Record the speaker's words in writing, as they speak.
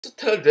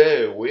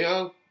Today we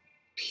are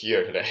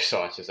here today,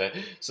 so I should say.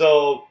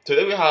 So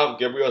today we have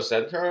Gabriel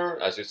Center.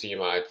 As you see in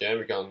my gem,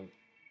 we got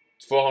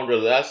 400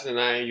 less than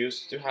I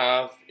used to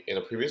have in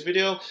the previous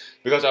video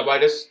because I buy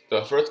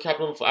the first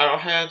captain for Iron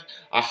Hand.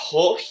 I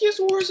hope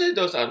he's worth it,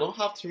 because I don't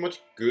have too much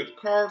good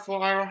card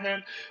for Iron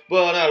Hand,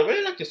 but I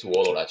really like this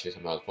Warlord actually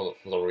somehow for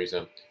some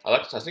reason.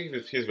 I think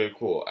he's very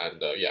cool,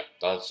 and yeah,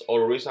 that's all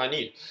the reason I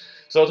need.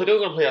 So today we're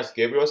gonna play as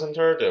Gabriel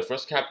Center, the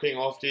first captain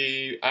of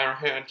the Iron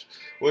Hand,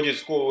 which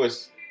is cool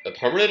with a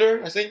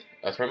Terminator, I think.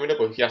 A Terminator,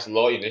 but he has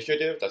low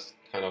initiative, that's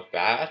kind of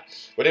bad.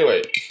 But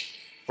anyway,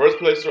 first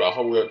playthrough, I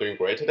hope we are doing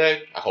great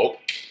today. I hope.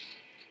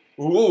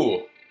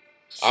 Ooh!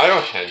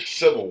 Iron Hand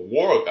Civil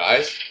War,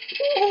 guys!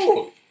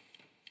 Ooh!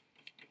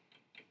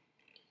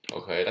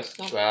 Okay, that's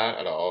not bad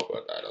at all,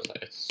 but I don't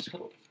think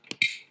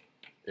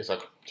it's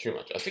like too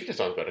much. I think this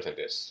one's better than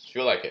this. I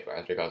feel like it,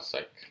 right? Because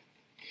like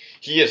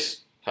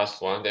has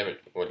more damage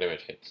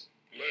hits.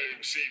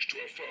 Laying siege to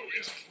a foe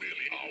isn't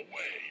really our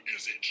way,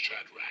 is it,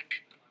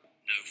 Shadrach?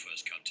 No,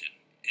 First Captain,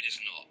 it is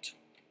not.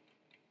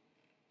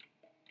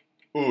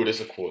 Ooh, this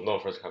is cool. No,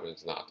 first captain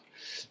is not.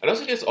 I don't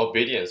think there's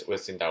obedience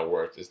within that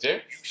word, is there?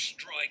 You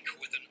strike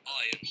with an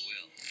iron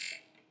will.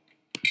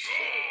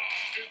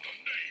 In the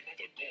name of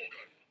the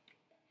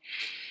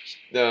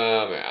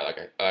Gorgon. Man, I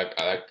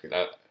like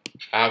that.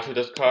 I have to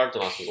discard,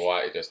 don't ask me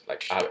why. It just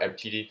like I have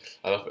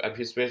I love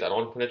empty space. I don't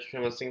want to put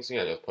penetration on thing,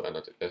 I just put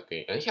another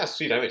screen. And he has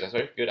 3 damage, that's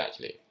very good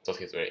actually. So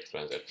he's very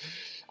expensive.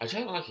 I just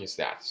don't like his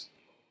stats.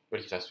 But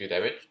he has 3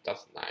 damage,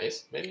 that's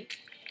nice, maybe.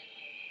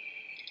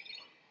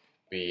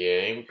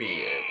 BM.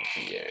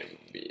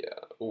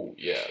 Oh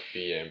yeah,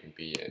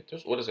 BM.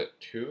 Just what is it?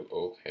 2?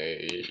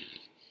 Okay.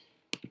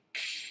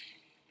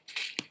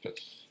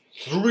 That's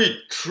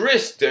 3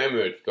 Chris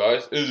damage,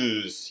 guys. It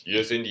is,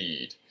 yes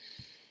indeed.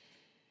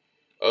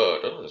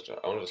 Don't know this guy.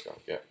 I want this guy.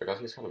 Yeah, because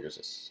he's kind of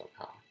useless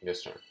somehow in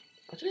this turn.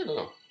 Actually, I don't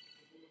know.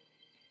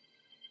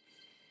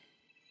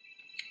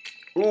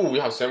 Ooh, we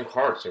have same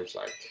card. Seems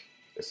like.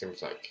 It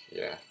seems like,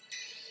 yeah.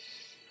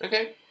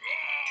 Okay.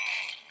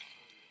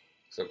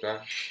 Except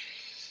that.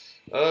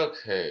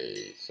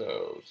 Okay,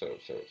 so.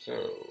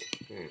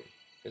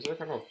 Is there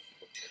kind of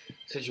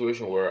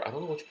situation where I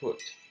don't know what to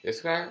put? This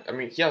guy? I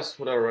mean, he has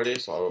put it already,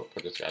 so I will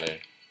put this guy in.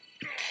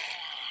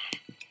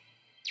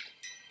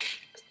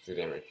 2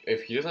 damage.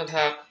 If he doesn't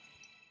attack,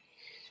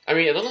 I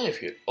mean, I don't know if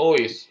he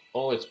always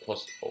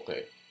plus.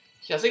 Okay,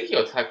 I think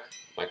he'll attack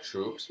my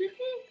troops. Maybe?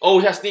 Oh,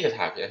 he has sneak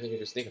attack. Yeah, I think he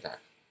has sneak attack.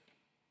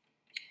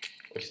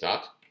 Oh, he's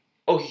not.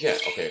 Oh, he can.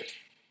 Okay,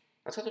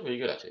 that's actually really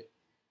good actually.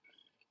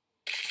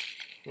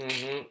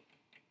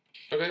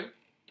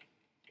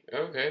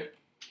 Okay.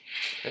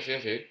 I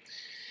see.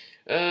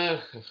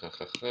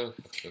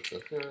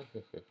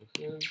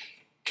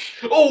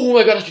 Oh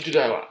my god, I should do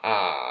that one.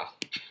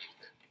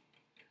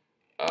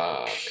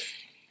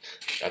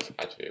 That's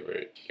actually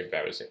very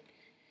embarrassing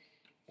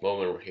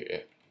moment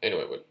here.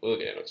 Anyway, we'll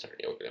get another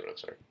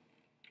start.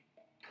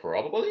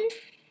 Probably?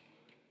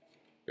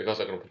 Because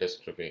I'm gonna put this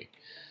to me.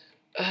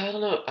 I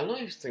don't know. I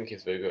don't think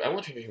he's very good. I'm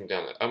gonna change him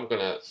down. I'm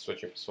gonna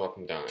swap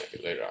him down a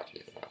bit later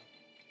actually.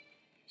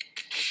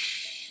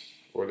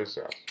 What is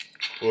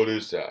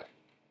that?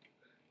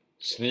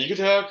 Sneak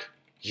attack?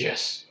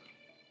 Yes!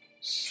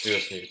 Still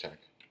sneak attack.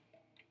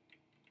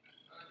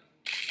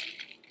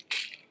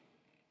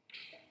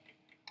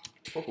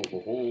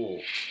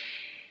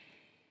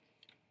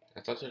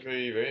 That's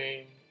actually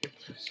very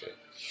impressive,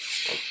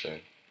 I'd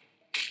say.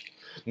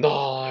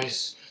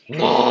 Nice!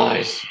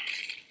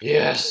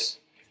 Yes!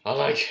 I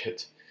like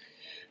it.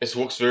 It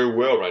works very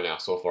well right now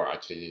so far,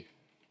 actually.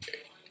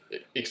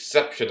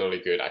 Exceptionally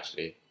good,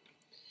 actually.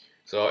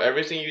 So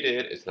everything you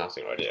did is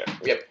nothing right there.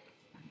 Yep.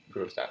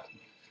 Proves that.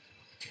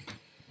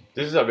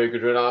 This is a very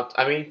good readout.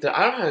 I mean, the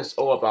Iron Hand is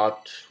all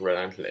about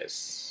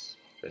relentless,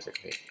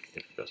 basically.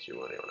 If you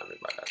want to mean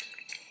by that.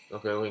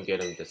 Okay, we can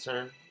get him this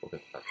turn. We'll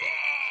get that.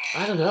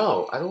 I don't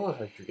know. I don't know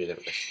if I should get him.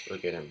 We'll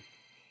get him.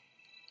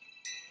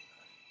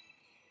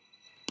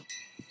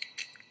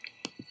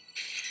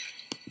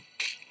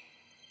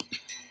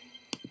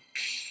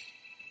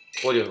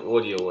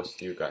 We'll deal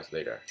with you guys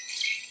later.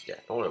 Yeah,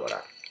 don't worry about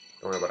that.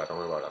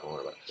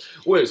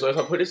 Wait, so if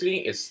I put this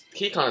in, is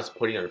he counts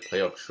putting on a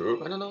play of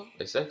troop? I don't know.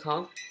 Is that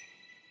count?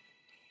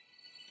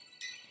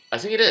 I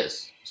think it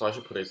is. So I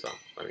should put this on.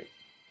 I mean,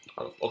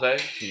 okay,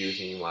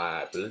 using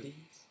my abilities.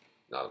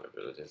 Not my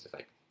abilities, it's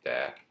like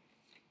that.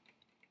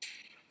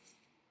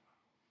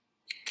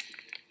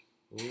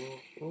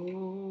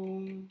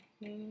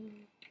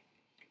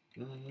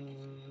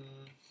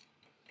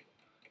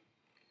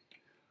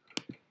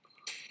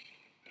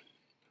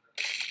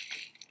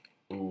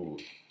 Ooh,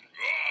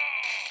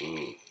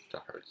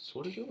 that hurts.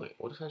 What are you doing?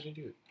 What does that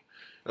do?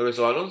 Okay,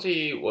 so I don't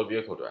see what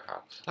vehicle do I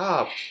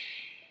have.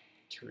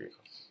 2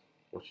 vehicles.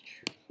 What should you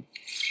choose?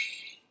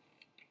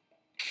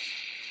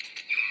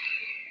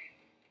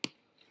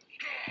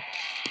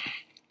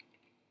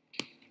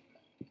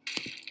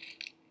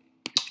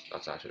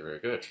 That's actually very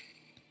good.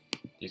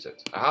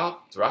 Decent. I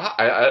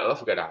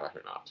forget that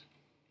or not.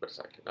 But it's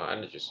like, no,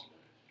 and just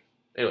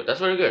Anyway, that's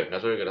very good.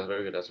 That's very good. That's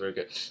very good. That's very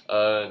good.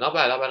 Not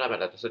bad. Not bad. Not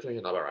bad. The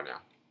situation not bad right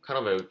now. Kind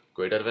of a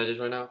great advantage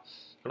right now.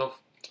 Kind of.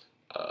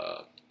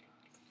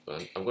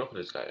 I'm gonna put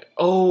this guy.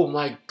 Oh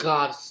my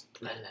God!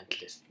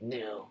 Relentless.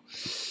 No.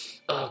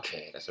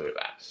 Okay, that's very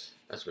bad.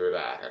 That's very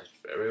bad. That's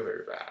very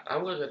very bad.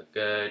 I'm gonna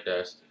get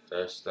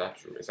the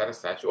statue. Is that a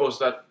statue? Oh,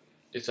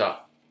 it's a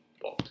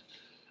bolt.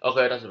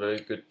 Okay, that's very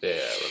good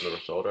there. Remember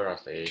shoulder. I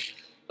say.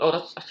 Oh,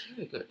 that's actually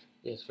really good.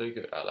 Yeah, it's very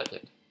good. I like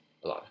it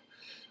a lot.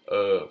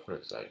 Put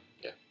it aside.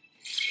 Yeah.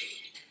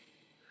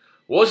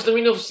 What's the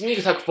meaning of sneak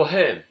attack for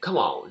him? Come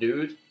on,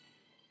 dude.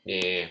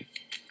 Yeah.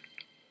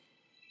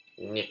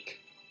 Nick.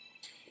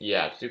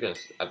 Yeah, you can.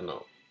 I don't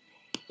know.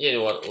 You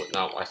know what?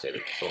 Now I save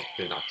it. Don't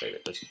do not save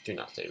it. Just do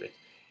not save it.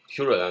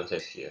 Pure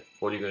relentless here.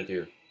 What are you gonna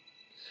do?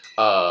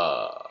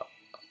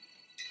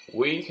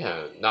 We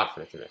can not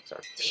finish your next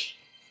turn.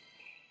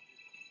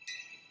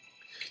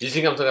 You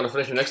think I'm gonna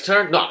finish your next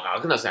turn? No,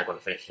 I'm not gonna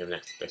finish your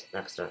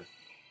next turn.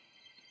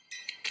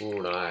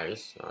 Ooh,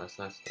 nice.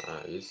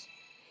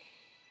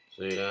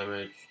 3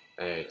 damage,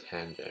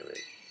 10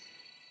 damage.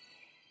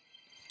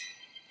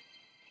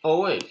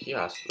 Oh wait, he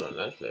has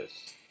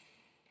relentless.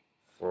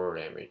 4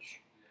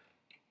 damage.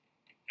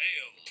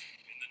 Hail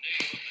in the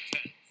name of the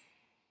 10th.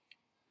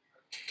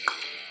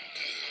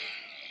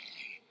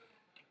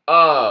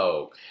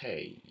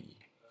 Okay.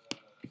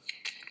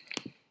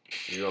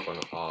 You're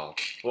gonna off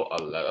for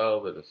a little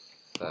bit of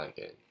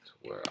second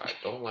where I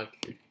don't like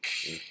you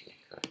using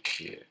right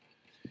here.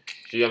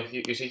 See,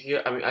 you see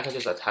here, I mean, I can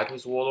just attack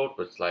his warlord,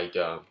 but it's like,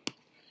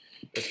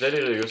 it's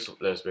literally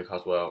useless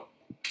because, well,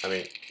 I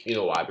mean, you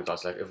know why?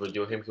 Because, like, if we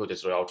do him, he'll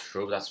destroy our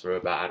troop, that's very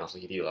bad, and also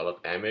he did a lot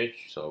of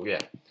damage, so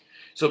yeah.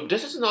 So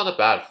this is not a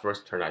bad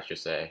first turn, I should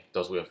say,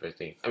 those we are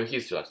facing. I mean,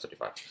 he's still like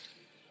 35.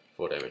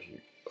 4 damage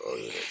units.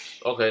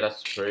 Okay,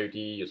 that's pretty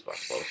useful, I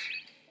suppose.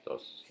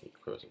 Those he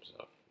kills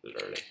himself,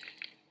 literally.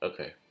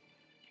 Okay.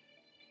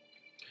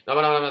 No,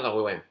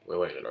 we win,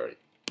 literally.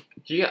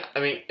 I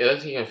mean,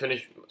 unless he can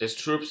finish his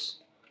troops,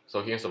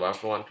 so he can survive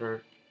for 1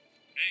 turn.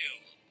 Hail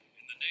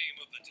in the name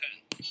of the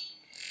 10th.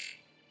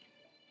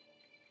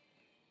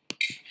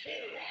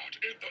 Forward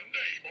in the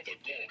name of the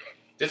Gorgon.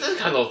 This is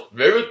kind of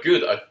very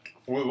good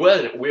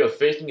when we are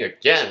facing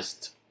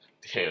against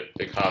him,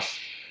 because,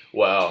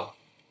 well,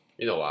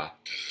 you know what?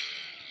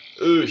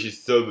 Oh,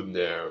 he's 7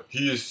 there.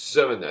 He is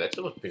 7 there. That's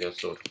almost being a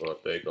sword for a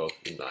big of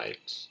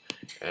knight.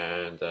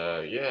 And,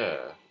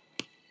 yeah.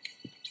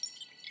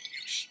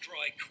 You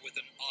strike with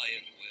an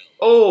iron will.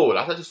 Oh,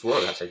 that's just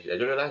work. I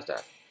didn't realize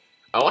that.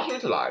 I want him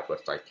to live,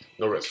 but like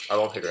no risk. I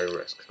won't take any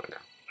risk right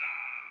now.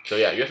 So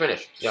yeah, you're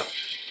finished. Yep.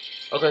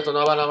 Okay, so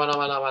not bad.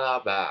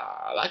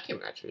 I like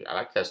him actually. I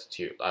like this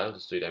too. I like the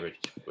 3 damage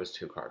with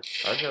 2 cards.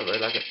 I really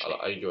like it.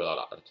 I enjoy a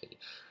lot of it.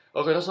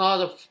 Okay, that's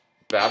not a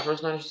bad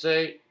person, I should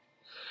say.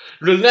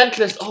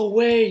 Relentless. Oh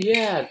wait,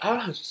 yeah.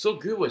 I'm so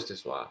good with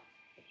this one.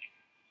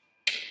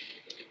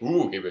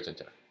 Ooh, Gabriel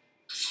Center.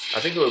 I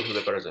think it will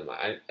play better than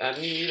mine. I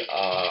need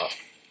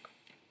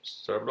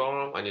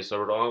Servodom. I need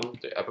Servodom,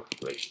 the epic,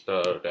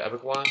 the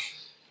epic one.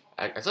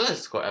 I thought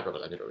it's called epic,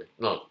 but I didn't read.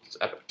 No, it's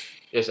epic.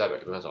 Yes,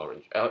 epic because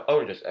orange.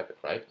 Orange is epic,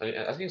 right?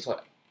 I think it's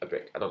called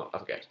epic. I don't know. I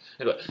forget.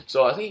 Anyway,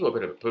 so I think he will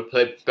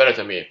play better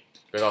than me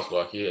because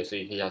well, he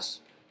has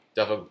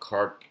definitely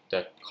card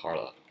that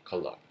color. You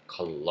are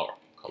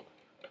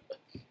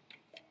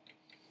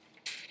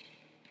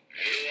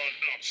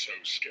not so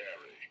scary.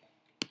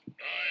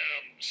 I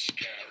am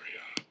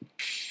scarier.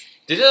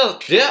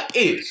 There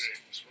is.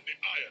 Greetings from the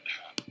Iron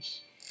Hands.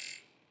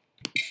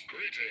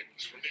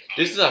 Greetings from the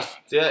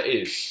There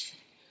is.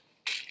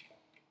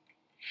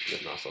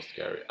 You're not so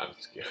scary. I'm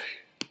scary.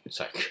 It's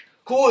like,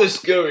 who is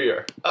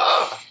scarier?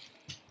 Ah!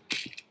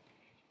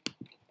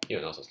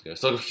 You're not so scary.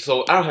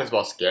 So Iron Hands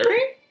about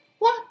scary?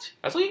 What?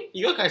 I thought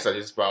you guys said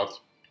it's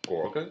about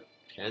Gorgon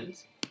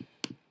hands.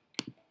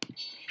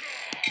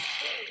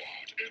 Forward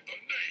in the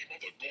name of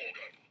the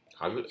Gorgon.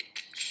 How good?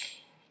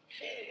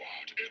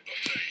 Forward in the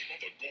name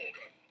of the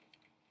Gorgon.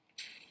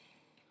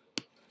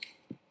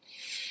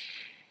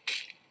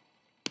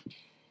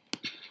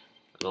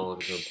 I don't know what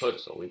we're gonna put,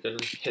 so we're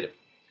gonna hit him.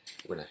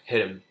 We're gonna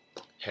hit him.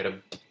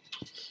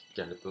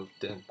 Gonna boot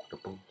them.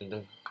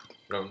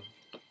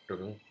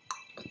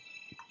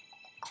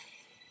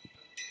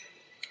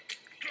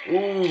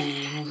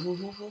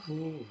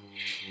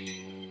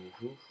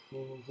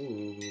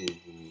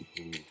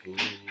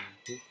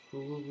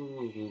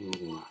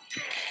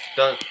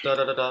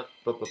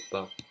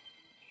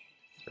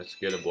 Let's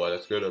get him, boy.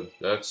 Let's get him.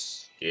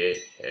 Let's get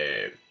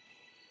him.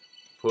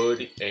 Put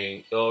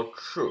in your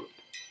troop.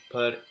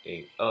 Put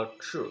in a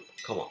troop.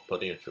 Come on,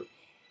 put in your troop.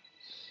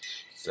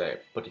 Say,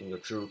 put in your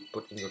troop,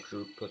 put in your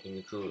troop, put in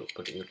your troop,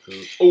 put in your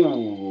troop.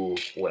 Ooh,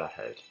 what a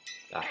hurt.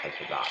 That hurt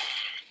a lot.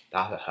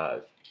 That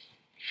hurt.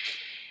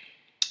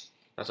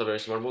 That's a very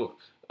smart move.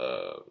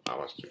 I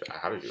have to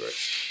do it.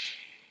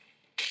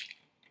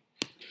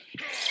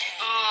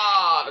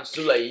 Ah, that's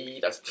too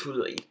late. That's too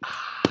late.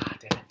 Ah,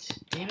 damn it.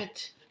 Damn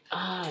it.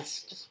 Ah,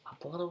 it's just a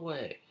blood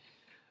away.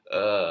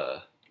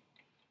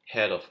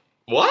 Head of.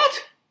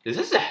 What? Is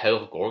this the head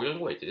of Gorgon?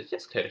 Wait, did it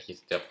just cut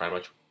his pretty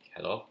much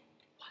head off?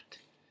 What?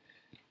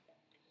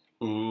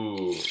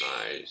 Ooh,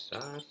 nice.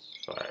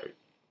 That's right.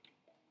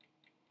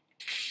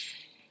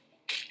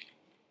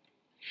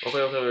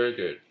 Okay, very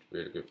good.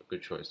 Really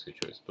good choice,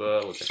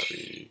 But we're gonna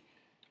be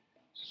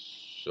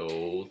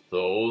so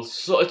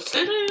it's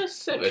literally the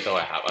same. It's all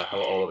I have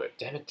all of it.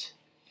 Damn it.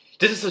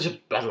 This is such a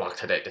bad luck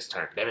today, this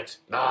turn. Damn it.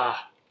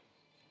 Ah.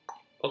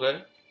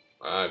 Okay.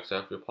 I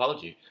accept your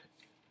apology.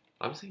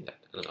 I'm saying that.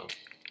 I don't know.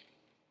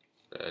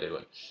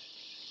 Anyway.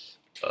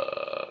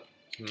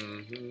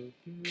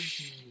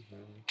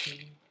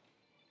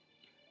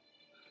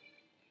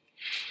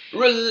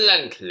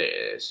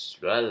 Relentless.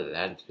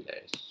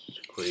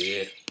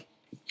 Create.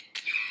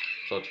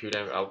 So 2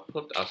 damage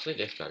output. I'll say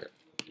this guy.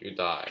 You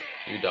die,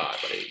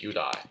 buddy. You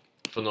die.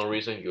 For no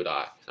reason, you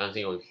die.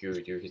 Anything on Q,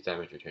 do his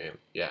damage to him.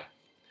 Yeah.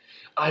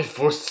 I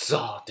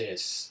foresaw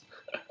this.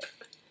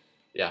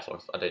 Yeah,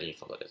 I didn't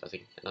foresaw this. I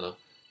think, I don't know.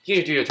 Here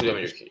you do your 2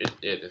 damage.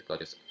 It got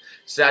this.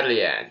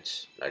 Sadly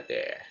end. Right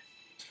there.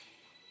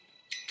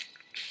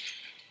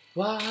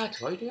 What?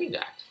 Why are you doing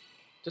that?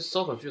 Just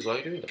so confused. Why are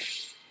you doing that?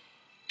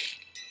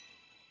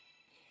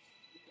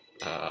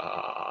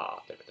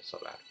 Damn it, that's so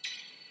bad.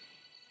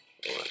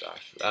 Oh my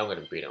gosh. I'm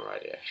gonna beat him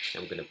right there.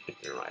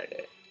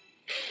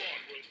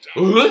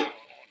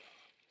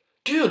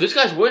 Dude, this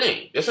guy's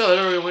winning. This guy's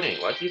literally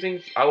winning. Why do you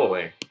think I will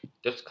win?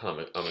 Just kind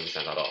of don't make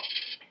sense at all.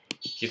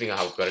 Do you think I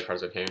have better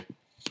cards than him?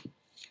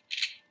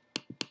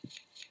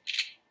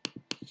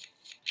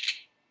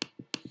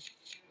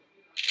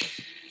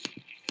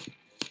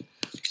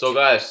 So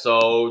guys,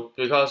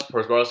 because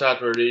Horus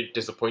set really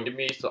disappointed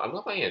me, so I'm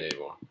not buying it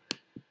anymore.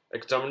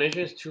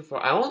 Extermination is too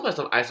far. I want to buy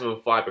some Iceman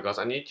 5 because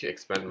I need to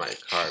expand my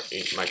card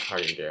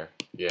in there.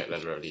 Yeah,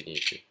 literally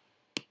need to.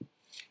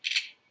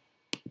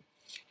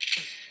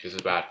 This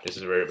is bad. This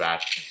is very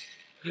bad.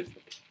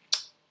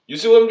 You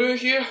see what I'm doing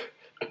here?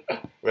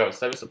 We have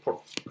 7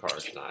 support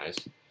cards. Nice.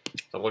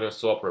 So I'm going to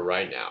swap it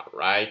right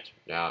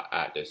now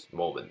at this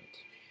moment.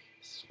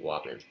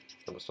 Swap him.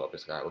 I'm gonna swap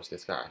this guy. What's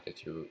this guy? The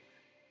 2.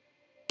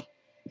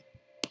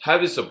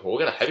 Heavy support.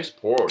 We got a heavy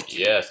support.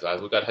 Yes,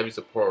 guys. We got heavy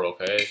support.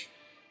 Okay.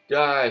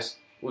 Guys,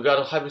 we got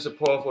a heavy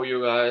support for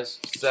you guys.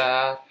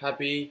 Sad,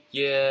 happy,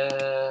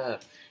 yeah.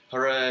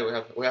 Hooray,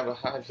 we have a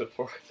heavy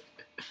support.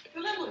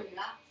 My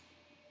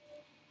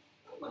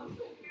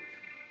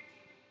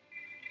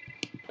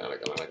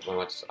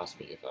mic just asked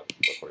me if I'm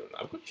recording.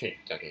 I'm gonna change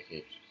that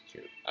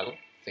to. I don't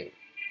think.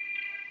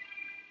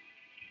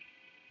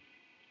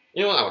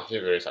 You know what? I'm actually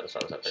very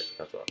satisfied with that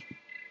picture as well.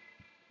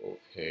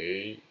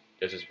 Okay.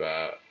 This is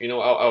bad. You know,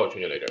 I will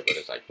change it later, but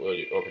it's like,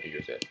 we're open to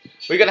use it.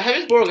 We got a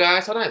heavy support,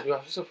 guys. So nice. We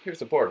have some heavy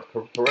support.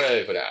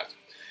 Hooray for that.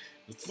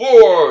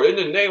 4 in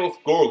the name of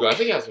Gorgon. I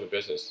think he has some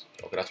business.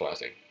 Okay, that's what I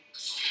think.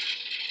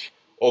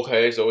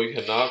 Okay, so we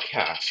cannot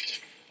cast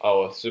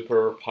our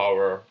super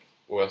powerful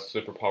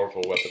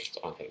weapons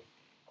on him.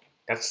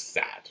 That's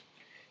sad.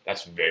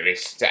 That's very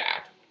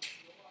sad.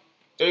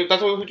 So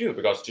that's what we do,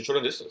 because to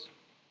shorten distance.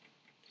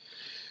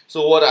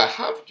 So what I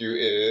have to do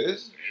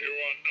is... You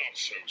are not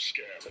so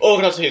scared.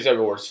 Oh, that's his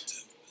every word.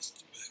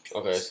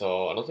 Okay,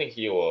 so I don't think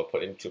he will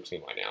put in troops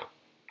in right now.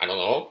 I don't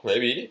know.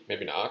 Maybe.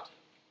 Maybe not.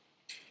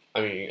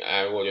 I mean,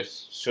 I will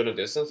just shorten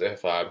distance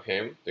if I'm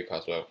him,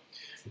 because, well,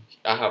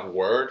 I have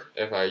word.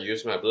 If I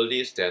use my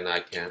abilities, then I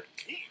can...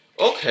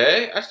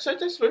 Okay, I'm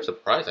just very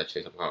surprised,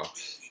 actually, somehow.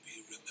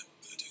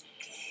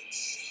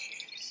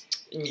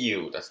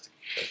 Ew, that's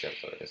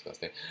definitely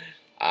disgusting.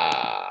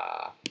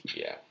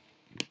 Yeah.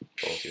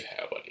 Go to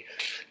hell, buddy.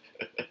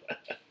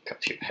 Go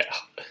to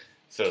hell.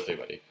 Seriously,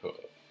 buddy.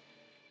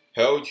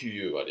 Hell to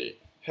you, buddy.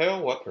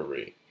 Hell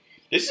weaponry.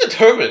 This is a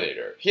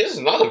Terminator. He is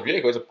not a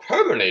vehicle, it's a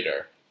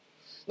Terminator.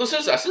 No,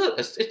 seriously,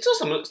 it's just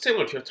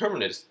similar to a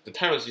Terminator. The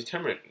Tyrant's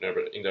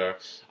Terminator in the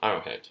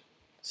Iron Hand.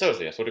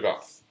 Seriously, I swear to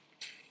God.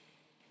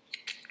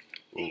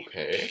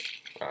 Okay.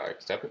 I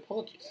accept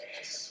apologies.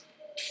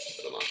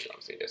 I don't know if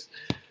I'm saying this.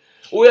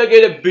 We are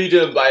getting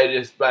beaten by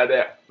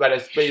the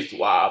space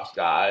wasps,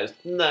 guys.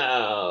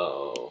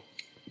 No.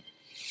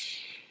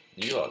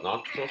 You are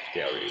not so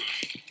scary.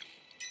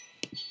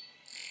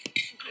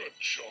 Good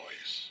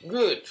choice.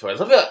 Good choice.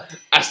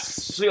 I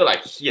feel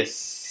like he is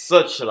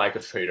such like a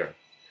traitor.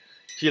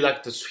 He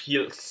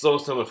so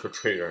similar to a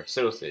traitor.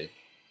 Seriously.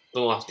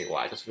 Don't ask me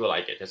why. I just feel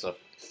like it. It's a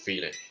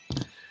feeling.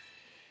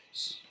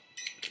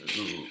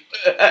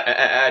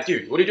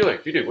 Dude, what are you doing?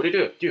 Dude, what are you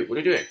doing? Dude, what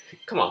are you doing?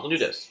 Come on, don't do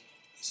this.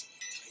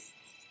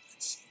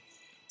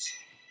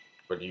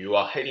 But you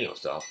are hating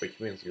yourself, which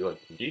means you are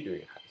indeed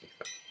doing something.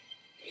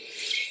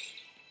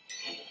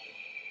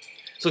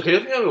 So can you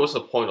tell me what's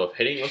the point of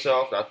hating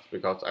yourself? That's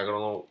because I don't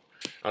know.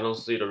 I don't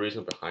see the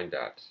reason behind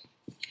that.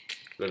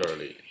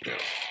 Literally, you know.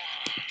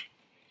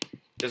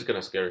 Just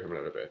gonna scare him a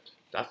little bit.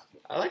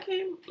 I like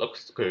him.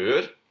 Looks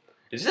good.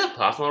 Is this a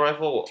plasma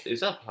rifle?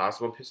 Is that a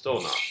plasma pistol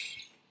or not?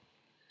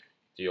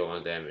 Deal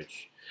 1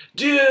 damage.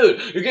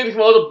 Dude, you gave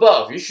him all the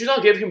buff. You should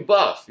not give him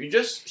buff. You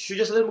should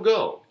just let him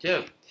go.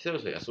 Yeah,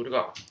 seriously, I swear to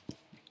God.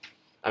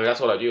 I mean,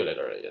 that's what I do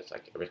literally. It's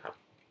like every time.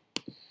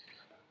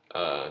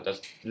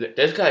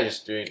 This guy is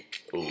doing.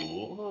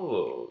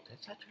 Oh,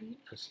 that's actually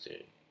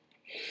interesting.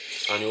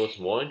 And what's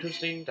more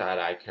interesting that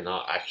I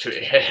cannot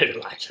actually hit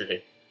him.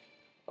 Actually,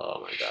 oh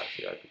my gosh,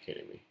 you gotta be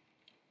kidding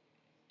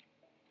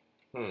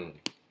me.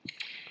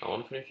 I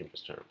want to finish him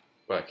this turn,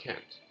 but I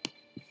can't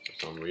for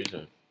some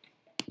reason.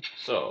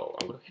 So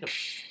I'm gonna hit him.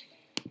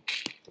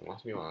 Don't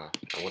ask me why.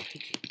 I want to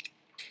hit you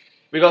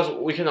because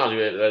we cannot do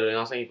it.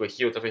 Nothing. But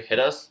he will definitely hit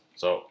us.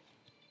 So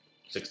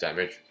 6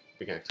 damage.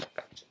 We can accept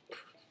that.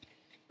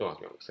 Don't ask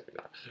me, I'm accepting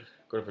that.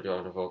 Good for the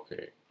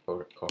okay.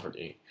 Covered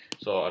in.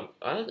 So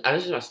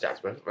this is my stats,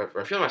 but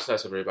I feel my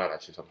stats are very bad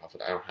actually somehow for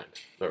the Iron Hand.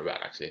 Very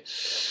bad actually.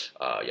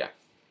 Yeah.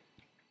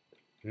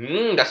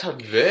 That's a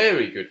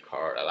very good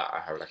card.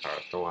 I have that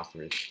card. Don't ask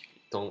me.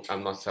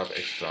 I'm not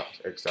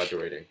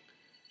exaggerating.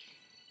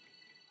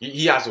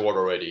 He has ward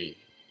already,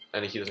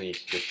 and he doesn't need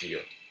to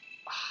heal.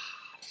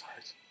 That's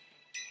hard.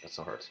 That's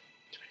so hard.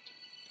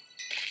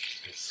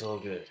 It's so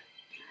good.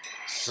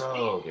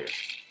 So good.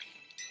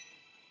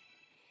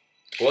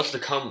 What's the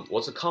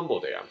combo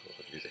there I'm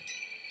using?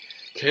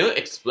 Can you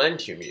explain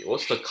to me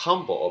what's the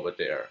combo over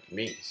there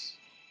means?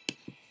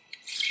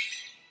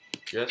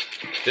 Yes,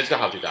 this guy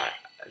have to die.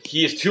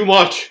 He is too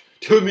much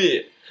to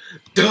me.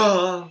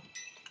 Duh.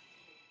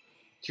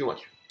 Too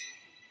much.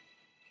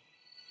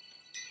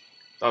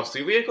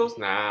 Three vehicles?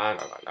 Nah,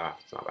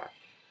 it's not bad.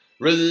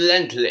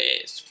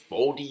 Relentless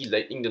 40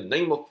 in the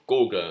name of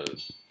Gorgon.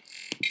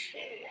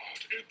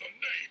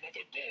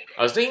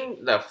 I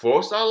think that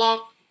 4-star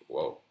lock.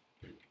 Whoa.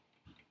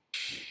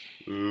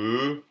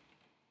 2-0.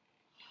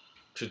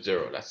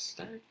 That's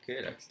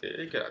good. That's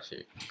really good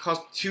actually.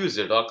 Cost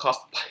 2-0, not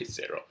cost by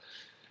 0.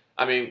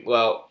 I mean,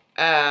 well,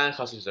 and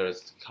cost 2-0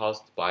 is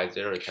cost by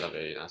 0. Kind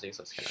of nothing,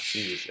 so it's kind of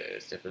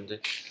useless. Differently.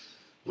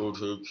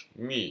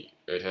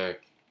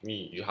 Attack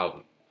me. You have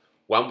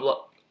 1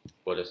 block.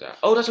 What is that?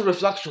 Oh, that's a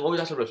reflection. Oh,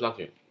 that's a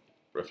reflection.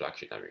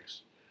 Reflection, that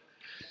means.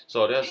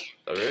 So that's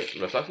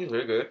reflection is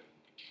very good.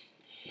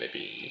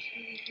 Maybe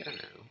I don't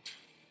know.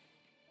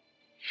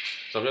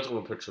 So I'm just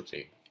gonna put troops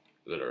in,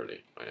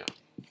 literally right now,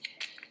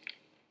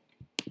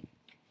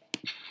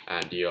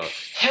 and deal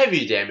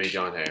heavy damage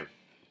on him.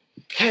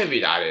 Heavy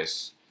that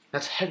is.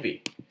 That's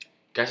heavy,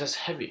 guys. That's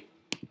heavy.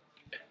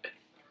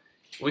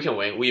 We can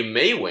win. We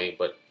may win,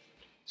 but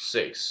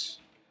 6,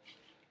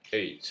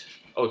 8.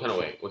 Oh, we cannot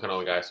win. We cannot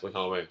win, guys. We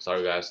cannot win.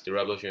 Sorry, guys. The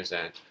revolution is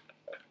end.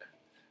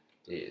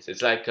 Yes,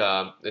 it's like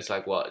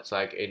what? It's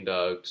like in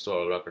the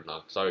store record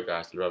now. Sorry,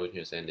 guys. The revolution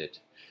has ended.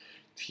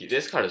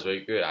 This card is very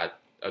good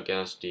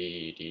against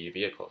the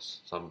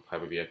vehicles, some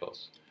heavy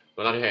vehicles,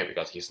 but not him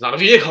because he's not a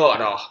vehicle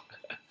at all.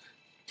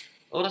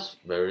 Oh, that's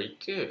very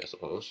good, I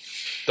suppose.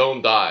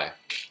 Don't die.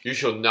 You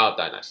should not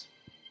die. Nice.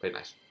 Play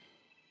nice.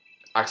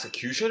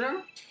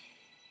 Executioner?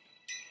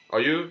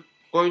 Are you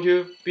going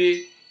to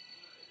be?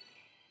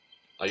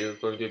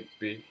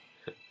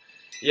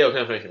 Yeah, we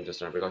can finish him this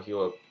turn because he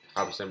will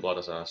have the same blood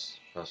as us.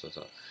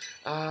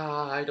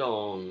 I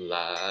don't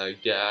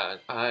like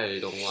that. I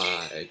don't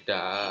like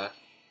that.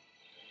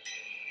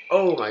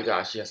 Oh my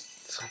gosh, he has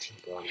 13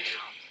 blood now.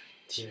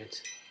 Damn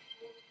it.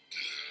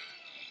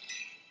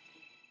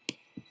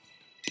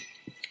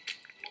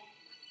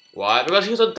 Why? Because he's a